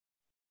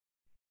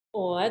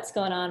What's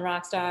going on,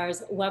 rock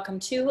stars? Welcome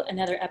to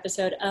another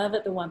episode of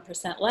The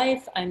 1%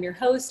 Life. I'm your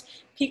host,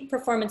 peak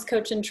performance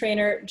coach and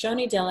trainer,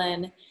 Joanie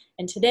Dillon.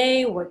 And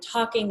today we're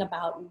talking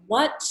about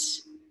what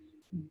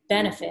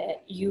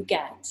benefit you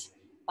get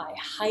by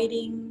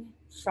hiding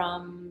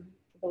from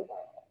the world.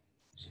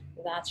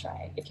 That's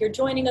right. If you're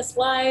joining us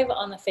live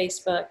on the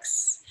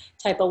Facebooks,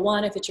 type a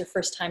 1 if it's your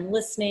first time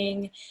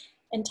listening,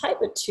 and type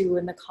a 2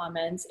 in the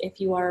comments if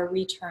you are a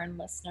return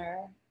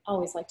listener.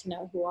 Always like to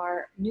know who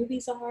our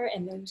newbies are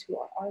and those who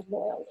are our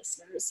loyal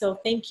listeners. So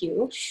thank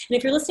you. And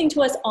if you're listening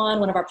to us on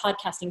one of our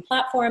podcasting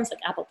platforms like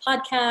Apple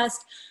Podcast,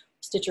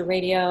 Stitcher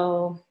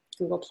Radio,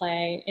 Google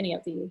Play, any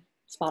of the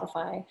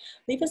Spotify,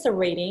 leave us a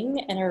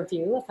rating and a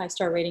review, a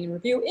 5-star rating and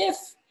review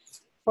if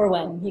or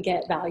when you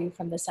get value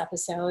from this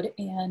episode,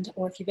 and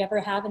or if you've ever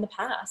have in the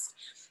past.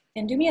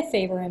 And do me a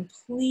favor and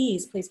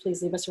please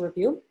leave us a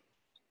review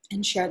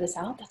and share this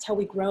out. That's how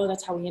we grow.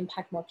 That's how we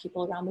impact more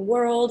people around the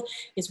world,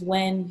 is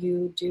when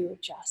you do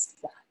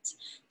just that.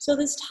 So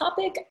this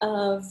topic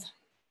of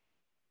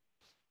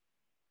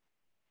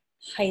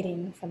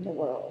hiding from the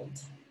world,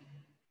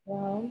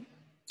 well,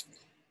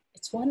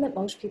 it's one that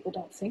most people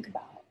don't think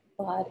about,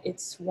 but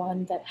it's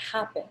one that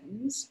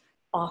happens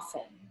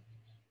often.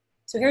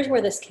 So here's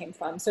where this came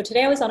from. So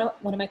today I was on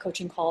one of my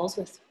coaching calls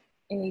with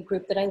a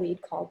group that I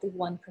lead called the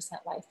 1%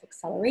 Life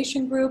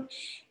Acceleration Group.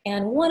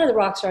 And one of the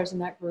rock stars in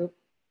that group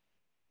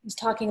was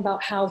talking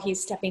about how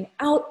he's stepping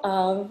out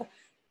of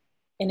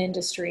an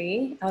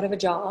industry, out of a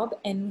job,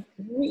 and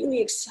really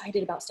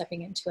excited about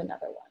stepping into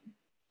another one.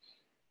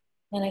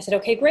 And I said,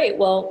 okay, great.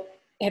 Well,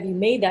 have you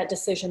made that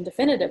decision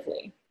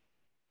definitively?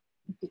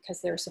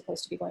 Because they're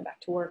supposed to be going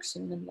back to work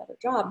soon in another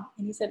job.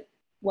 And he said,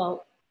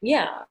 well,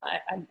 yeah,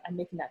 I'm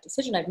making that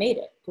decision. I've made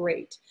it.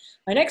 Great.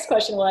 My next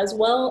question was,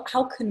 well,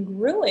 how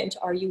congruent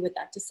are you with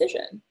that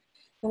decision?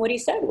 And what he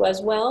said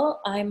was,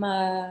 well, and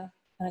I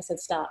said,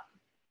 stop.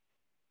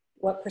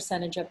 What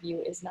percentage of you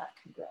is not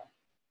congruent?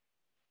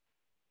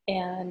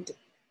 And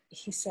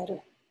he said,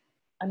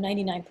 I'm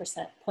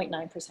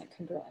 99.9%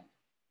 congruent.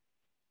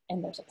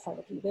 And there's a part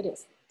of you that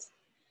isn't.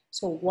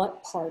 So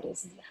what part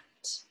is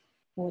that?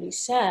 And what he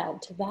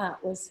said to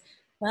that was,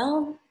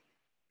 well,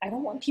 I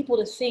don't want people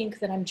to think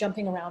that I'm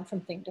jumping around from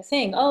thing to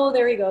thing. Oh,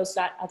 there he goes,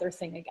 that other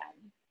thing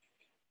again.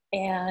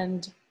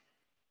 And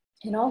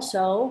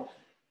also,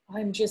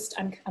 I'm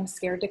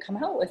scared to come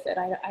out with it.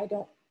 I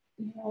don't,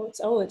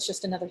 it's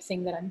just another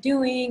thing that I'm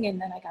doing. And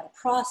then I got a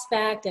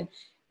prospect and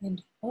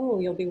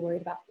you'll be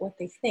worried about what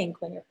they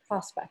think when you're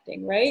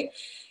prospecting, right?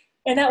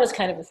 And that was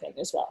kind of a thing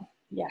as well.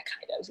 Yeah,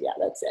 kind of. Yeah,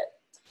 that's it.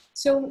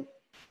 So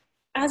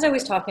as I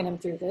was talking him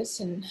through this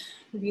and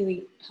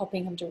really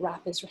helping him to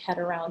wrap his head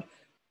around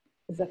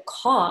the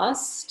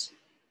cost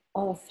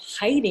of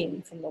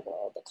hiding from the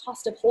world, the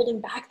cost of holding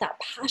back that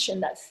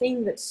passion, that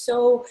thing that's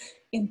so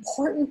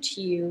important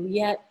to you,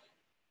 yet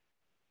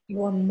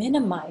you're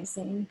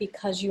minimizing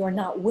because you are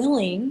not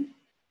willing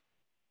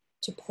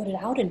to put it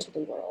out into the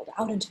world,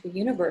 out into the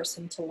universe,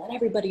 and to let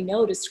everybody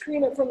know, to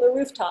scream it from the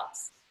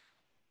rooftops,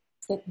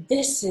 that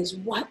this is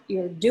what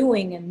you're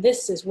doing and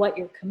this is what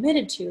you're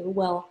committed to.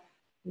 Well,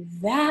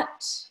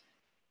 that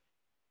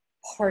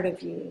part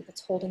of you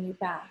that's holding you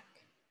back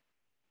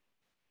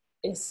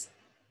is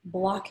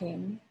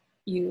blocking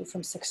you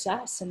from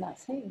success in that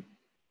thing.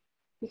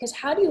 Because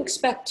how do you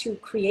expect to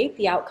create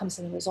the outcomes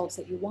and the results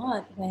that you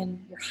want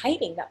when you're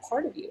hiding that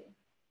part of you?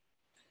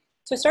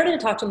 So I started to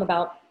talk to him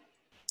about,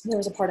 there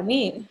was a part of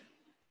me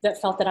that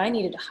felt that I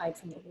needed to hide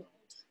from the world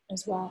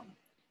as well.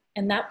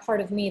 And that part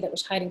of me that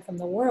was hiding from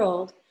the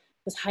world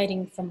was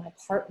hiding from my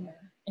partner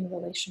in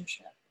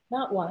relationship.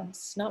 Not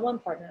once, not one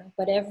partner,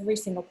 but every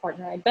single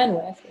partner I'd been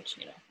with, which,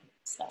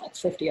 it's not like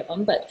 50 of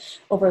them, but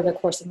over the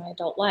course of my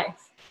adult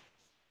life,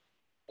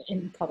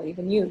 and probably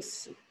even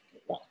youth,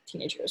 well,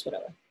 teenage years,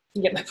 whatever.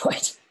 You get my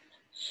point.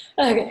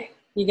 Okay,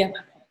 you get my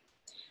point.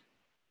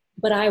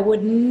 But I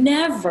would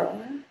never,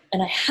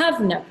 and I have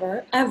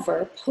never,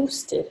 ever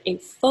posted a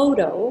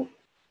photo,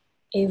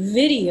 a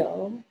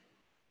video,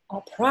 a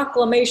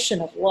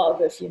proclamation of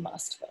love, if you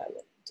must, but I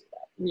wouldn't do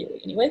that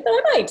really anyway. But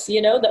I might,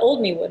 the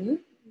old me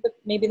wouldn't, but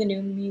maybe the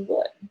new me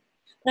would.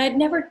 But I'd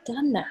never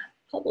done that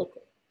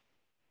publicly.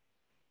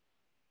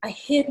 I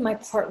hid my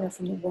partner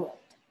from the world.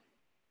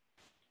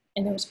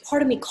 And there was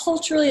part of me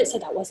culturally that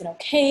said that wasn't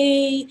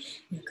okay.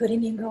 Good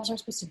Indian girls aren't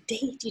supposed to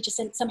date. You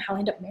just somehow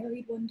end up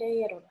married one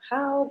day. I don't know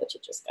how, but you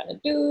just gotta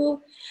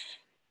do.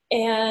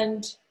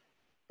 And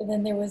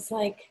then there was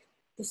like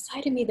this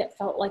side of me that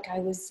felt like I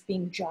was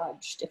being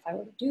judged if I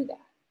were to do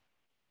that.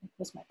 Like,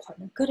 was my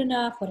partner good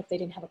enough? What if they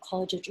didn't have a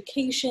college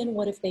education?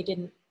 What if they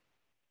didn't,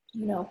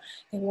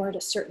 they weren't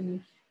a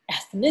certain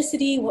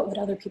ethnicity? What would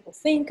other people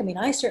think? I mean,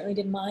 I certainly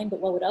didn't mind, but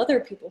what would other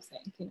people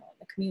think, the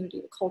community,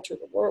 the culture,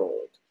 the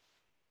world?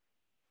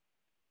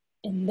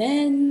 And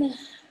then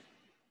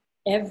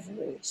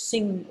every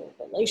single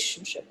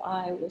relationship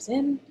I was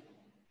in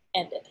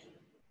ended.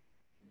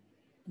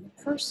 And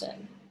the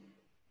person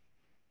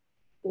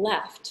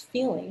left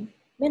feeling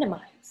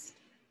minimized,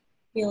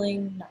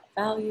 feeling not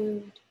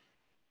valued,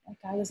 like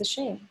I was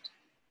ashamed.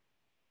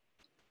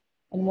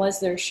 And was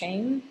there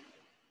shame?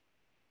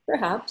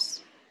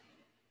 Perhaps,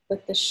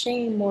 but the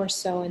shame more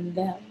so in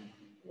them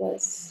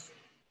was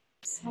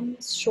some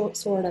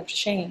sort of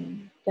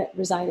shame that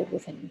resided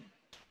within me,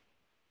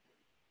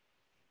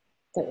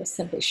 that was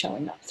simply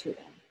showing up through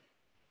them.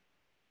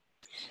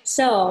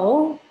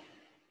 So,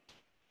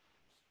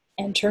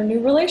 enter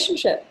new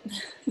relationship.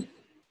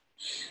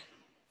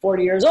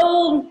 40 years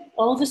old,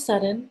 all of a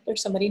sudden,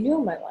 there's somebody new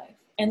in my life.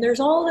 And there's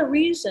all the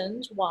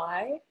reasons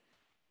why,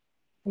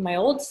 for my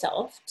old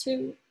self,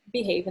 to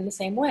behave in the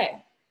same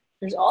way.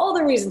 There's all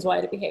the reasons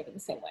why to behave in the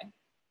same way.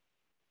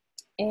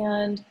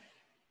 And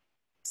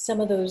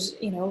some of those,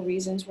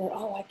 reasons were,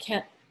 oh, I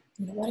can't,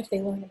 what if they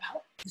learn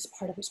about this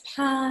part of his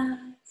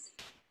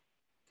past?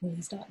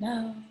 He's not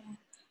now,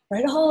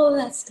 right? All of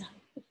that stuff.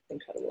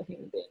 Incredible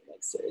human being,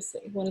 like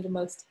seriously, one of the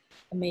most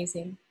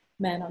amazing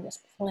men on this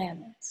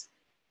planet,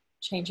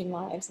 changing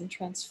lives and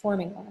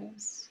transforming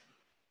lives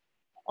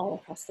all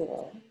across the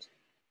world.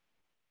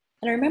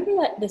 And I remember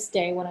that this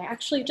day when I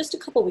actually, just a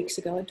couple weeks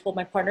ago, I told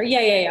my partner,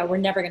 yeah, we're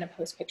never going to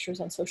post pictures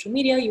on social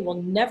media. You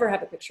will never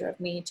have a picture of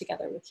me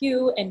together with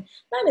you. And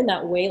not in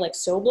that way, like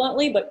so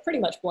bluntly, but pretty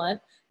much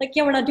blunt. Like,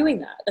 yeah, we're not doing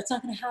that. That's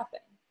not going to happen.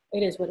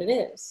 It is what it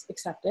is.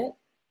 Accept it.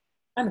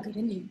 I'm a good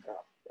Indian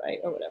girl, right?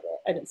 Or whatever.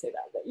 I didn't say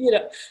that,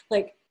 but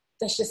like,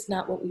 that's just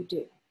not what we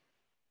do.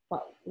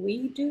 What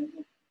we do,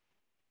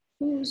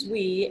 who's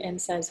we and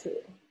says who,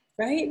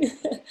 right?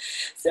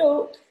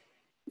 So,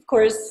 of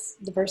course,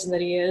 the person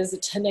that he is, a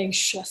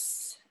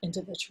tenacious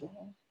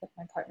individual that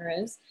my partner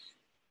is,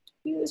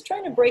 he was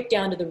trying to break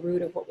down to the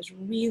root of what was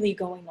really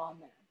going on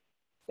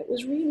there. It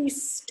was really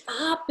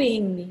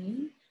stopping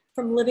me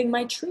from living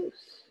my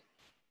truth,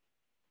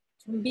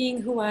 from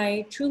being who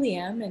I truly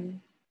am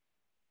and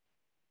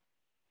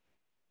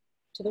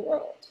to the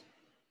world.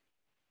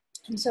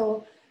 And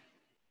so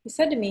he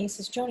said to me, he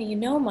says, Joanie,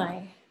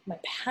 my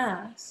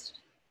past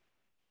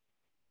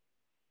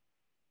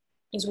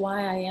is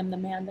why I am the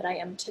man that I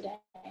am today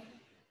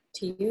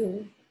to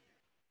you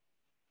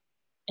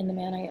and the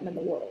man I am in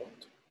the world.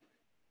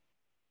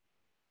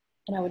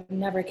 And I would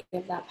never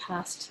give that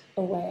past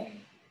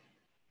away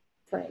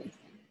for anything.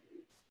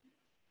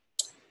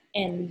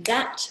 And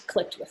that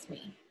clicked with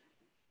me.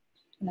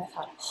 And I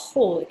thought,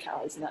 holy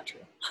cow, isn't that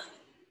true?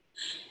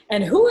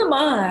 And who am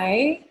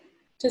I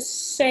to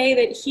say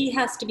that he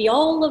has to be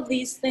all of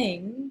these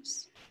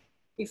things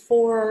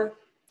before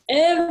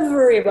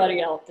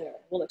everybody out there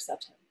will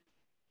accept him?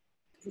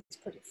 Because he's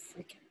pretty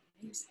freaking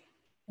amazing.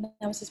 And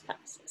that was his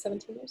past, like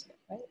 17 years ago,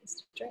 right? It's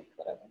to drink,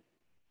 whatever.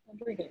 I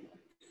don't drink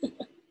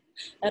anymore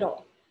at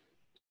all.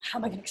 How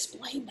am I going to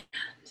explain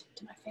that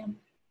to my family?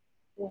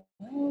 Well,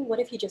 what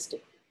if you just do?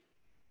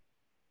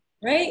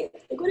 Right?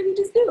 Like, what if you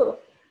just do?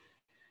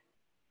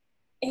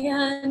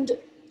 And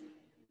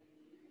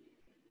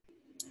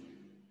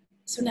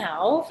so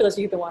now, for those of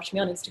you who've been watching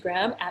me on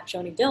Instagram, at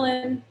Joanie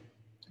Dillon,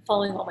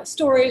 following all my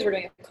stories, we're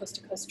doing a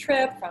coast-to-coast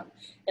trip from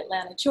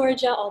Atlanta,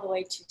 Georgia, all the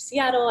way to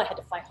Seattle. I had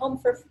to fly home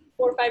for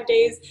 4 or 5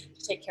 days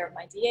to take care of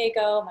my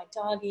Diego, my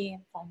doggy,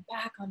 and flying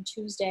back on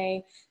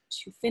Tuesday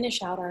to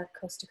finish out our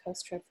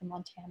coast-to-coast trip from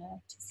Montana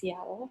to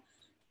Seattle.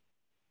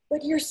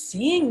 But you're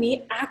seeing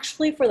me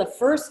actually for the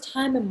first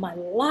time in my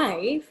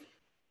life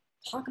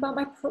talk about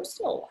my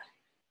personal life.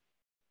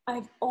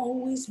 I've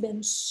always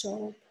been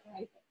so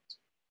private.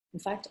 In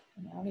fact,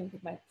 I don't even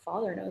think my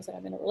father knows that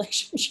I'm in a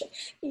relationship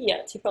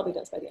yet. He probably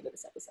does by the end of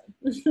this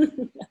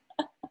episode.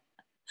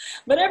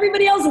 But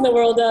everybody else in the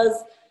world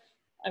does.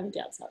 I mean,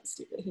 Dad's not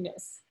stupid. He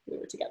knows we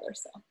were together,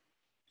 so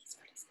he's a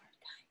pretty smart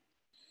guy.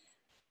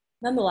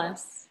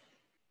 Nonetheless,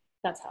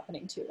 that's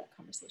happening too, that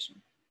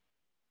conversation.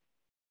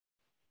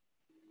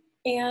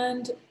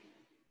 And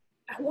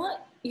I want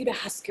you to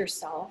ask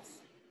yourself,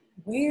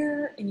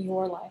 where in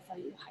your life are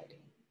you hiding?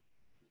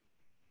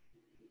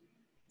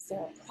 Is there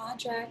a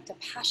project, a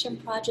passion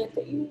project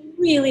that you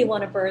really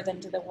want to birth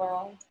into the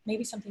world?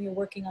 Maybe something you're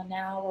working on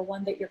now, or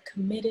one that you're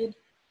committed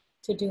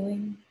to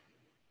doing,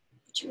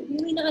 but you're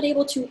really not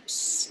able to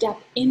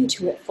step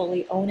into it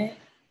fully, own it,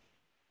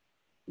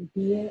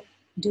 be it,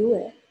 do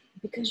it,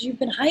 because you've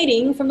been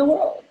hiding from the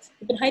world.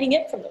 You've been hiding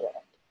it from the world.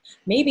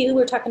 Maybe we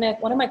were talking to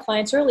one of my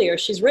clients earlier.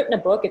 She's written a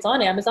book. It's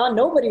on Amazon.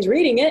 Nobody's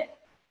reading it.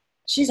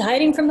 She's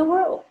hiding from the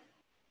world.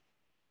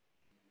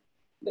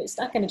 But it's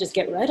not going to just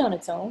get read on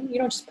its own. You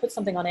don't just put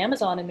something on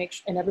Amazon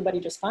and everybody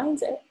just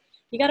finds it.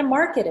 You got to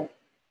market it.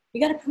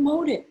 You got to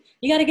promote it.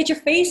 You got to get your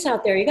face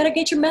out there. You got to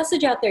get your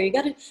message out there. You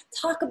got to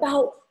talk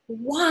about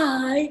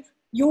why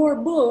your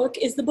book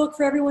is the book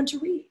for everyone to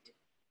read.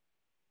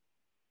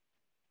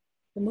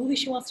 The movie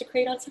she wants to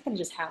create, it's not going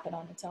to just happen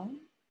on its own.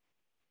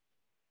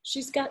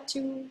 She's got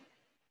to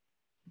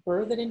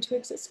birth it into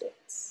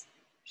existence.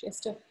 She has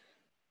to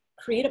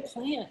create a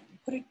plan,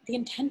 put the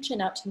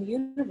intention out to the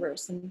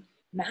universe and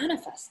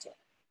manifest it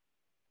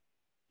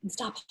and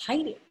stop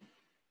hiding.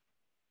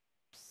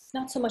 It's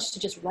not so much to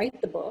just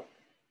write the book.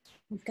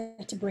 We've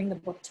got to bring the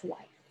book to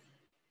life.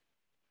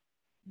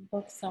 The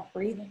book's not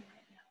breathing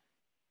right now.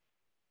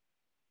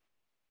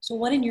 So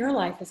what in your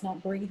life is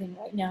not breathing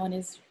right now and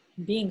is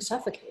being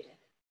suffocated?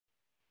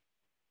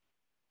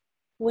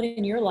 What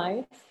in your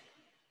life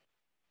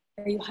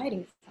are you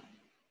hiding from?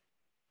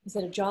 Is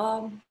it a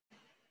job?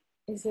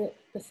 Is it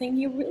the thing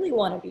you really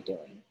want to be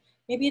doing?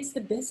 Maybe it's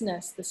the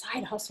business, the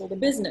side hustle, the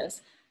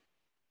business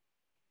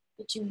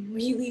that you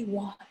really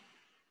want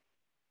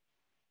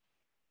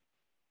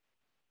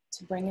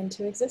to bring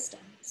into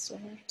existence,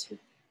 or to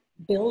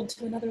build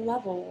to another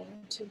level,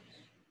 or to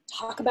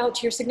talk about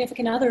to your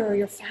significant other or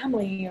your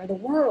family or the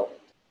world.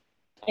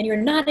 And you're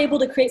not able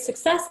to create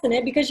success in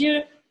it because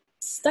you're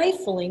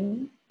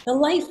stifling the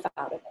life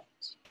out of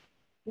it.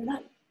 You're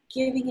not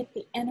giving it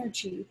the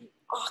energy, the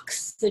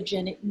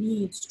oxygen it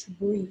needs to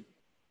breathe,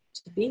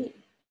 to be.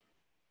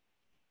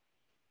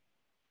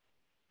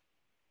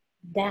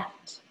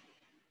 That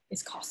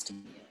is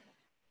costing you.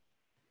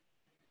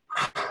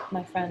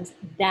 My friends,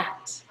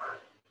 that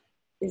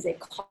is a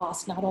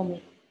cost not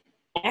only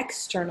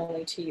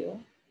externally to you,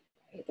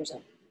 right? There's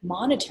a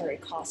monetary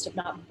cost of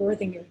not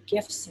birthing your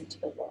gifts into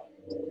the world,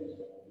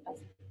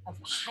 of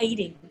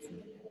hiding from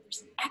the world.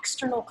 There's an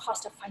external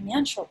cost, a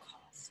financial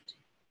cost,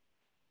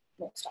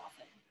 most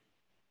often.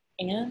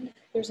 And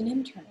there's an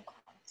internal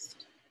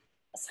cost,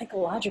 a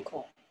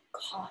psychological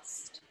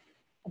cost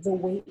of the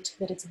weight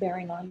that it's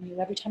bearing on you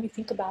every time you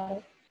think about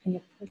it and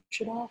you push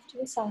it off to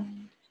the side.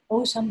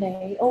 Oh,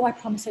 someday. Oh, I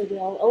promise I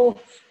will. Oh,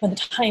 when the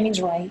timing's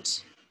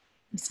right.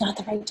 It's not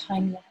the right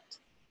time yet.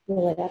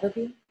 Will it ever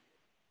be?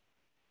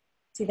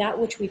 See, that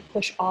which we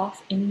push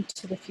off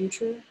into the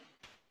future,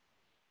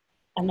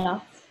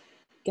 enough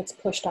gets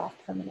pushed off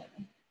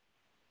permanently.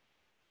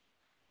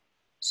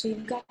 So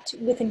you've got to,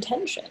 with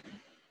intention,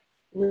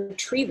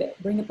 retrieve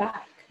it, bring it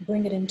back,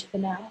 bring it into the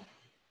now.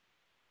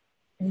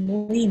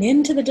 And lean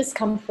into the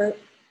discomfort,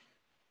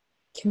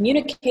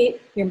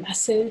 communicate your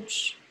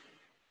message,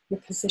 your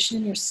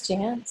position, your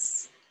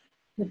stance,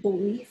 your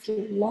belief,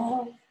 your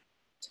love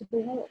to the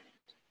world.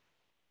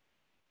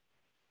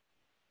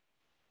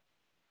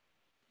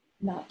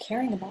 Not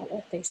caring about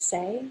what they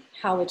say,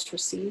 how it's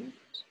received,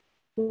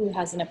 who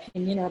has an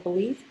opinion or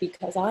belief,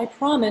 because I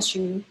promise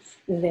you,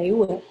 they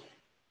will.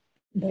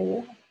 They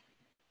will.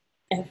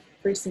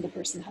 Every single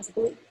person has a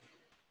belief.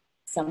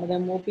 Some of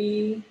them will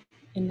be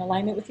in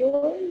alignment with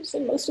yours,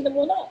 and most of them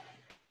will not.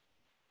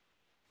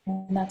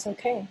 And that's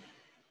okay.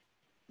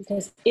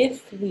 Because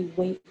if we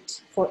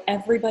wait for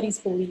everybody's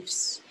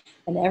beliefs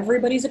and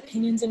everybody's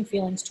opinions and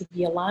feelings to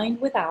be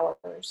aligned with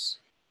ours,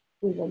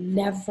 we will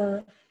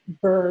never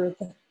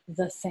birth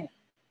the thing.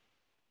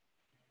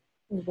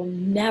 We will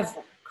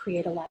never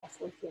create a life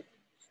worth living.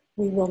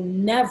 We will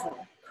never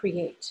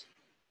create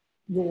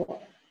your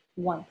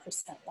 1%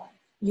 life.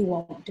 You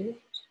won't do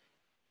it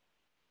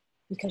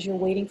because you're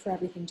waiting for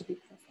everything to be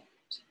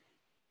perfect.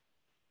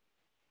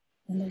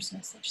 And there's no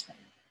such thing.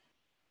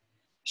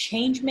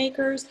 Change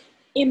makers,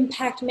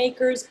 impact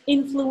makers,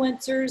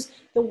 influencers,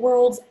 the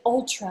world's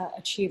ultra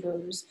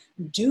achievers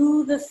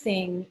do the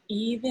thing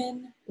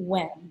even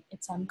when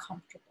it's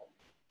uncomfortable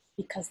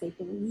because they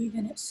believe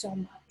in it so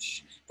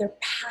much. Their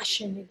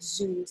passion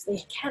exudes.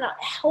 They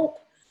cannot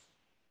help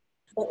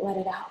but let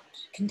it out.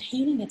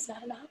 Containing it's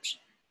not an option.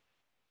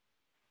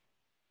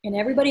 And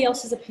everybody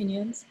else's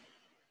opinions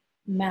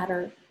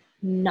matter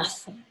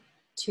nothing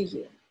to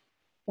you.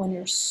 When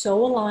you're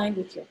so aligned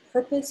with your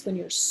purpose, when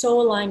you're so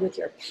aligned with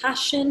your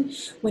passion,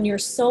 when you're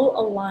so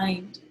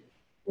aligned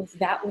with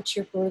that which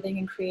you're birthing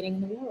and creating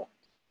in the world.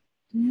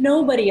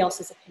 Nobody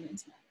else's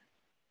opinions matter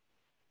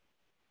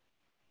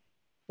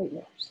but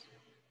yours.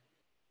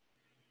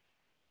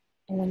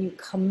 And when you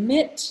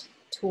commit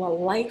to a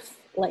life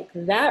like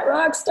that,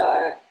 rock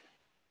star,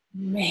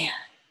 man,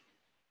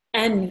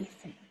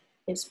 anything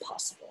is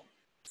possible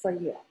for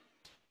you.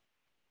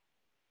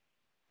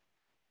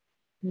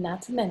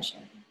 Not to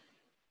mention,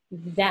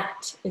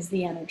 that is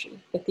the energy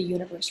that the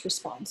universe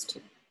responds to.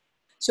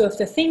 So if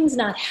the thing's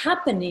not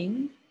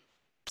happening,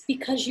 it's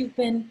because you've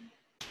been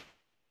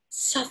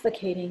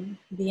suffocating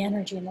the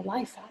energy and the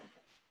life out of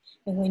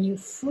it. And when you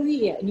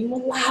free it and you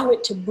allow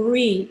it to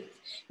breathe,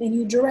 and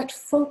you direct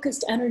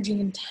focused energy,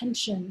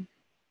 intention,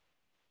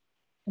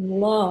 and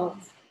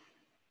love,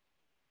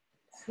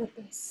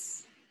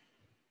 purpose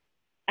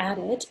at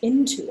it,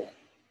 into it,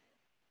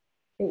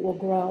 it will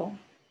grow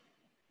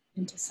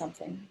into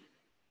something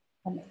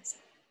amazing.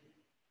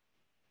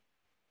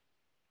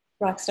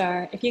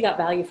 Rockstar, if you got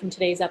value from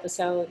today's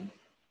episode,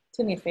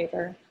 do me a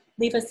favor,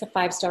 leave us a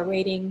 5-star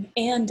rating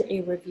and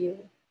a review.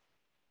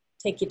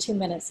 Take you 2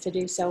 minutes to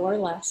do so or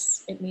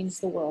less. It means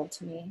the world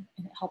to me,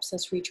 and it helps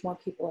us reach more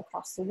people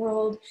across the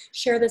world.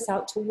 Share this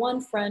out to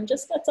one friend.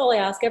 Just that's all I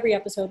ask. Every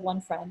episode, one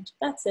friend.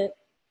 That's it.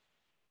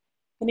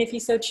 And if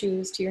you so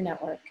choose, to your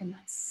network, and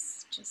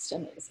that's just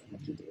amazing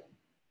if you do.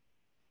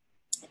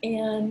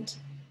 And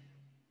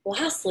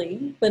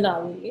lastly, but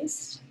not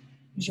least,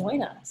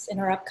 join us in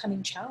our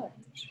upcoming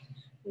challenge.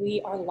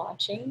 We are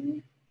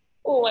launching,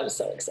 oh, I'm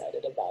so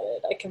excited about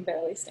it. I can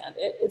barely stand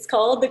it. It's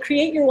called the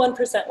Create Your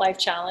 1% Life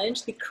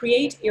Challenge. The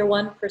Create Your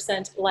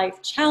 1%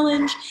 Life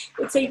Challenge.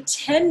 It's a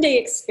 10-day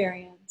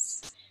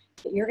experience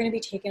that you're going to be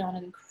taken on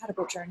an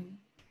incredible journey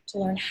to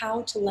learn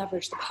how to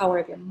leverage the power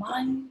of your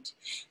mind.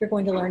 You're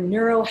going to learn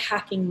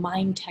neurohacking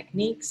mind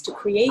techniques to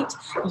create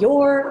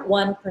your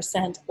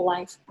 1%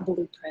 life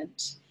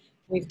blueprint.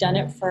 We've done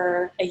it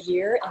for a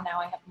year, and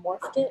now I have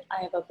morphed it,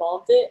 I have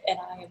evolved it, and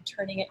I am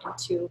turning it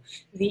into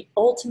the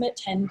ultimate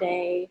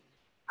 10-day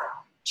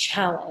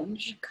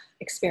challenge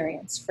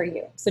experience for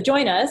you. So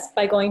join us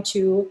by going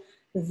to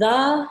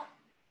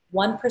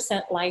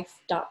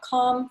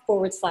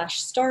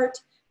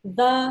the1percentlife.com/start,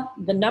 the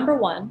number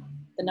one,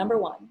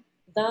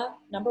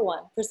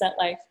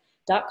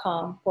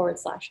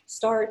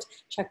 the1percentlife.com/start.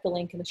 Check the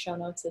link in the show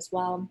notes as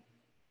well.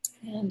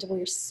 And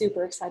we're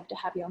super excited to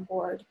have you on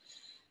board.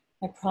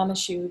 I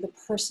promise you, the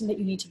person that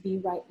you need to be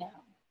right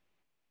now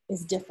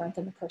is different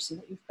than the person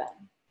that you've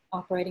been,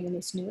 operating in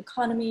this new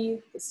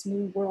economy, this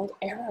new world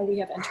era we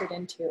have entered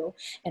into,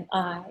 and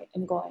I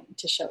am going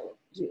to show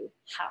you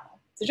how.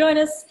 So join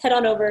us, head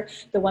on over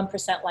to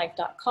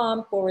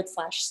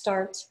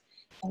the1percentlife.com/start,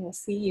 and we'll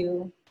see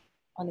you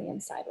on the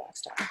inside,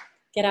 Rockstar.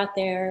 Get out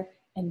there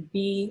and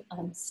be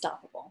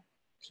unstoppable.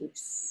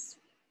 Peace.